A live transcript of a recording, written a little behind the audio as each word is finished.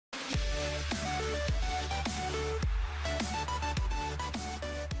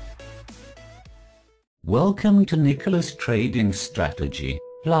Welcome to Nicholas Trading Strategy.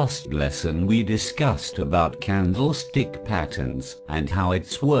 Last lesson we discussed about candlestick patterns and how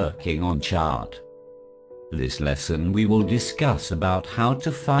it's working on chart. This lesson we will discuss about how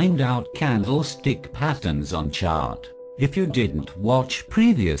to find out candlestick patterns on chart. If you didn't watch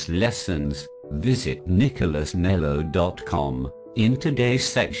previous lessons, visit nicholasnello.com. In today's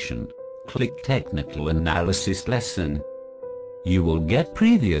section, click Technical Analysis Lesson. You will get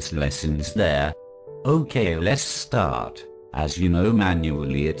previous lessons there. Okay, let's start. As you know,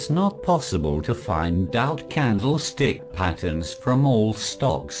 manually it's not possible to find out candlestick patterns from all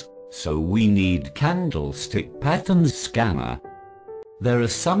stocks, so we need Candlestick Patterns Scanner. There are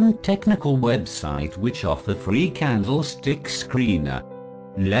some technical websites which offer free candlestick screener.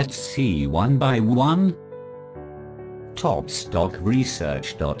 Let's see one by one.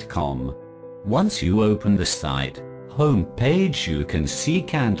 TopStockResearch.com. Once you open the site home page, you can see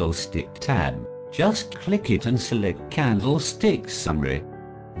Candlestick tab. Just click it and select Candlestick Summary.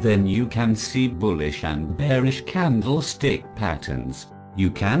 Then you can see bullish and bearish candlestick patterns.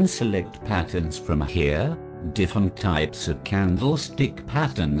 You can select patterns from here. Different types of candlestick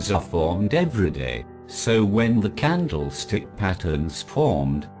patterns are formed every day, so when the candlestick patterns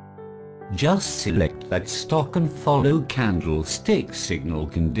formed, just select that stock and follow candlestick signal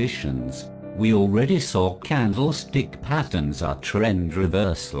conditions. We already saw candlestick patterns are trend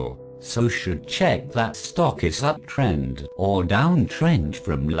reversal, so should check that stock is uptrend or downtrend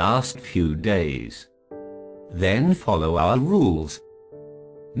from last few days. Then follow our rules.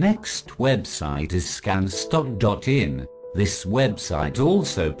 Next website is scanstock.in. This website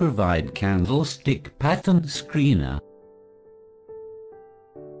also provide candlestick pattern screener.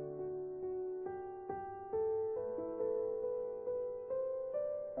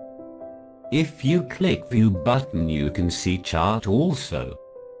 If you click View button, you can see chart also.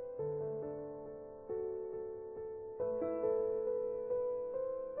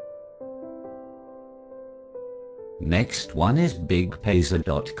 Next one is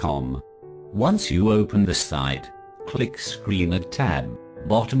bigpaiser.com. Once you open the site, click Screener tab.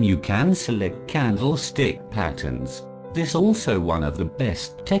 Bottom you can select candlestick patterns. This also one of the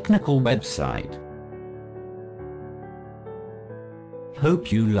best technical website.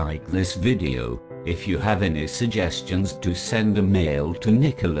 Hope you like this video. If you have any suggestions, to send a mail to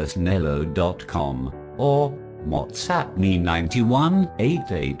nicholasnello.com or WhatsApp me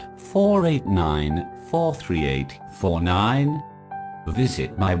 918848943849.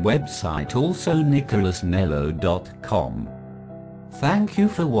 Visit my website also nicholasnello.com. Thank you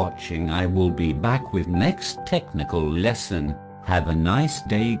for watching. I will be back with next technical lesson. Have a nice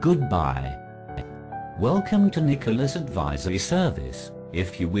day. Goodbye. Welcome to Nicholas Advisory Service.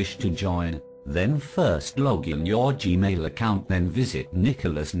 If you wish to join, then first log in your Gmail account, then visit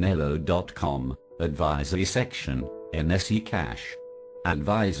nicholasnello.com. Advisory section, NSE Cash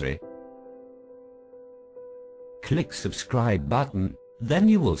Advisory. Click subscribe button, then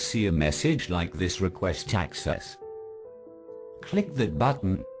you will see a message like this: request access. Click that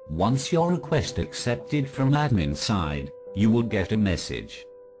button. Once your request accepted from admin side, you will get a message.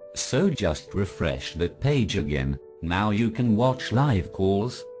 So just refresh that page again. Now you can watch live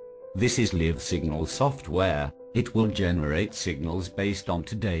calls. This is Live Signal software. It will generate signals based on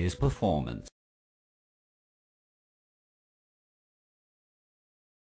today's performance.